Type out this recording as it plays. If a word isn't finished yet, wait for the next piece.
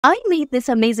I made this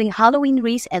amazing Halloween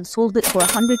wreath and sold it for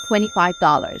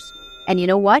 $125. And you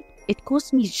know what? It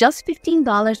cost me just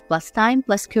 $15 plus time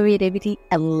plus creativity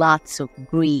and lots of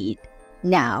greed.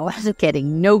 Now, I was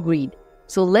kidding, no greed.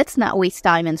 So let's not waste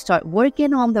time and start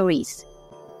working on the wreath.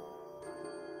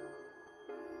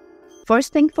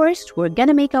 First thing first, we're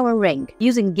gonna make our ring.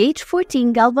 Using gauge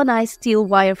 14 galvanized steel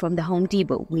wire from the Home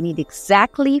Depot, we need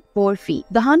exactly 4 feet.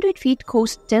 The 100 feet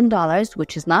cost $10,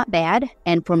 which is not bad.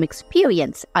 And from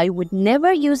experience, I would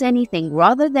never use anything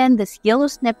rather than this yellow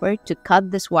snipper to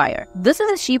cut this wire. This is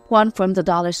a cheap one from the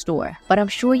dollar store, but I'm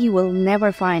sure you will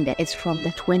never find it. It's from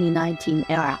the 2019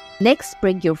 era. Next,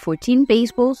 bring your 14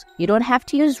 baseballs. You don't have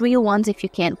to use real ones if you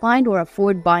can't find or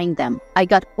afford buying them. I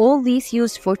got all these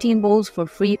used 14 balls for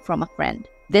free from a friend.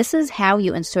 This is how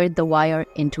you insert the wire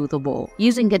into the ball.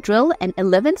 Using a drill, an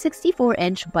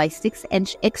 11/64" by 6"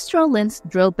 extra length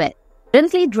drill bit.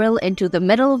 Gently drill into the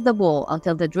middle of the ball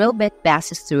until the drill bit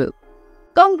passes through.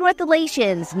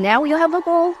 Congratulations! Now you have a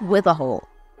ball with a hole.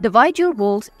 Divide your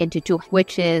balls into 2,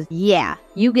 which is, yeah,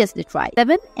 you guessed it right,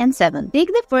 7 and 7. Take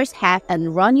the first half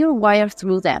and run your wire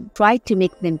through them. Try to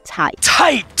make them tight.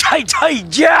 Tight,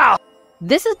 yeah!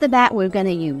 This is the bat we're gonna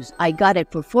use. I got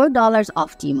it for $4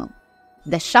 off Temu,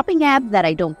 the shopping app that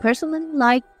I don't personally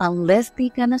like unless they're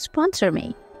gonna sponsor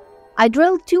me. I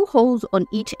drilled 2 holes on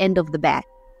each end of the bat.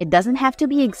 It doesn't have to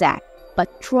be exact,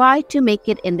 but try to make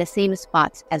it in the same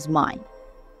spots as mine.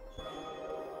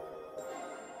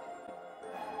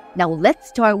 Now let's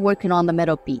start working on the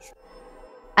middle piece.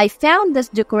 I found this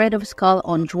decorative skull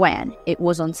on Joann. It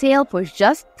was on sale for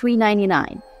just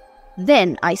 $3.99.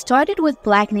 Then I started with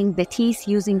blackening the teeth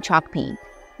using chalk paint.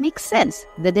 Makes sense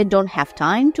that they don't have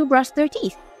time to brush their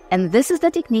teeth. And this is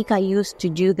the technique I used to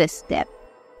do this step.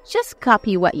 Just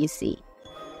copy what you see.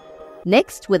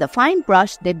 Next, with a fine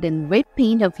brush dipped in red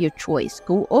paint of your choice,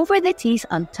 go over the teeth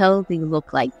until they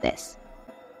look like this.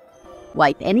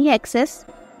 Wipe any excess.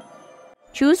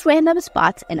 Choose random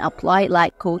spots and apply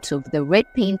light coats of the red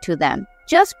paint to them.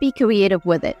 Just be creative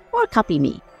with it, or copy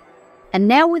me. And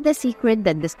now with the secret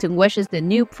that distinguishes the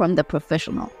noob from the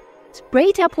professional.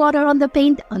 Spray tap water on the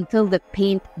paint until the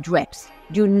paint drips.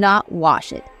 Do not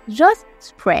wash it, just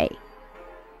spray.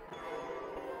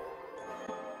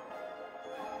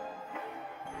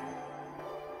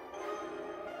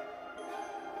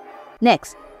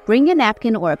 Next, bring a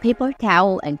napkin or a paper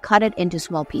towel and cut it into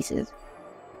small pieces.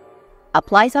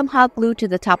 Apply some hot glue to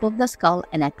the top of the skull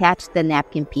and attach the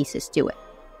napkin pieces to it.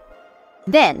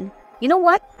 Then, you know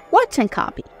what? Watch and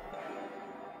copy.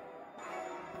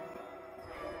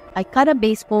 I cut a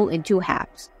baseball in 2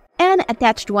 halves and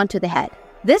attached one to the head.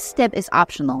 This step is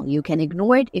optional. You can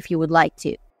ignore it if you would like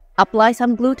to. Apply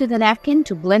some glue to the napkin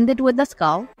to blend it with the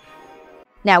skull.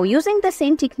 Now, using the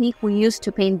same technique we used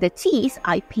to paint the teeth,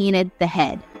 I painted the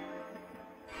head.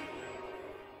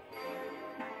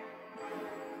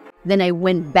 Then I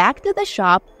went back to the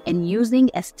shop and using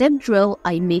a step drill,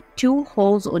 I made 2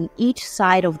 holes on each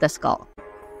side of the skull.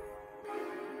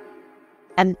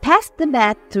 And passed the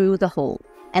bat through the hole.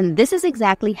 And this is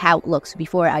exactly how it looks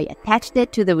before I attached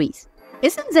it to the wreath.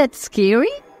 Isn't that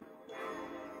scary?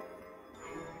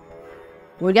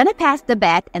 We're gonna pass the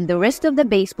bat and the rest of the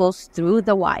baseballs through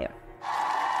the wire.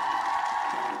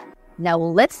 Now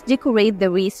let's decorate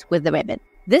the wreath with the ribbon.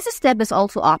 This step is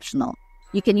also optional.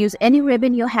 You can use any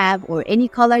ribbon you have or any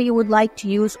color you would like to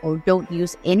use or don't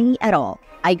use any at all.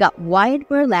 I got white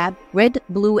burlap, red,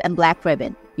 blue, and black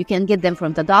ribbon. You can get them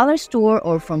from the dollar store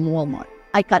or from Walmart.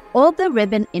 I cut all the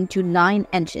ribbon into 9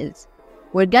 inches.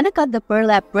 We're gonna cut the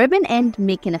burlap ribbon end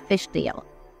making a fishtail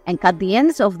and cut the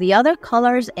ends of the other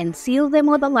colors and seal them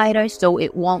with a lighter so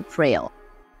it won't frail.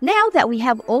 Now that we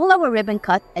have all our ribbon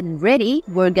cut and ready,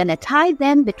 we're gonna tie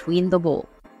them between the balls.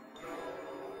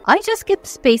 I just kept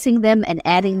spacing them and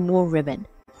adding more ribbon.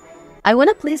 I want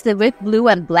to place the red, blue,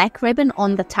 and black ribbon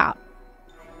on the top.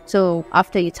 So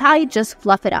after you tie, just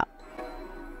fluff it up.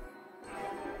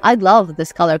 I love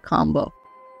this color combo.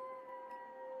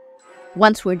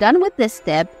 Once we're done with this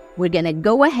step, we're going to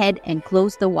go ahead and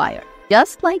close the wire.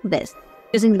 Just like this.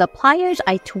 Using the pliers,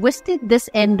 I twisted this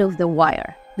end of the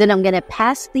wire. Then I'm going to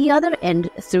pass the other end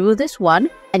through this one,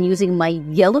 and using my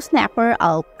yellow snapper,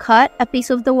 I'll cut a piece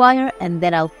of the wire and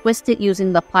then I'll twist it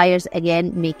using the pliers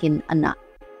again, making a knot.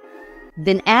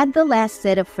 Then add the last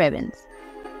set of ribbons.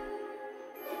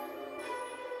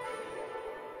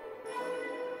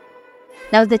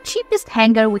 Now the cheapest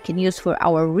hanger we can use for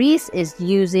our wreath is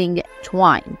using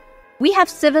twine. We have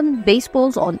 7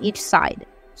 baseballs on each side.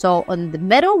 So on the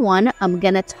middle one, I'm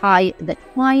going to tie the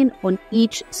twine on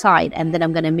each side, and then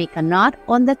I'm going to make a knot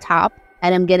on the top,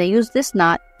 and I'm going to use this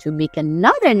knot to make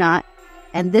another knot,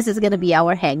 and this is going to be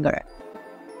our hanger.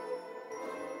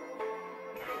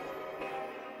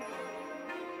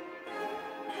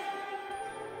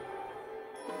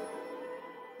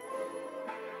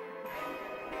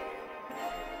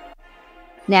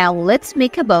 Now let's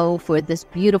make a bow for this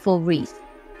beautiful wreath.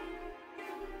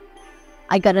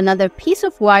 I got another piece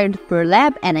of wired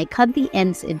burlap and I cut the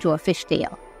ends into a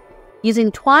fishtail.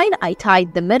 Using twine, I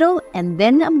tied the middle, and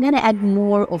then I'm gonna add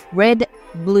more of red,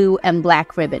 blue, and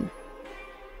black ribbon.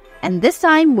 And this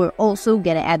time, we're also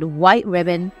gonna add white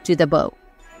ribbon to the bow.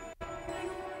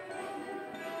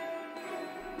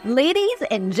 Ladies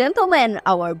and gentlemen,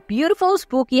 our beautiful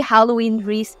spooky Halloween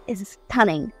wreath is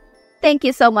stunning. Thank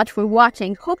you so much for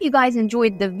watching. Hope you guys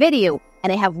enjoyed the video.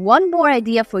 And I have one more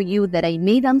idea for you that I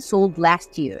made unsold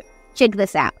last year. Check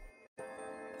this out.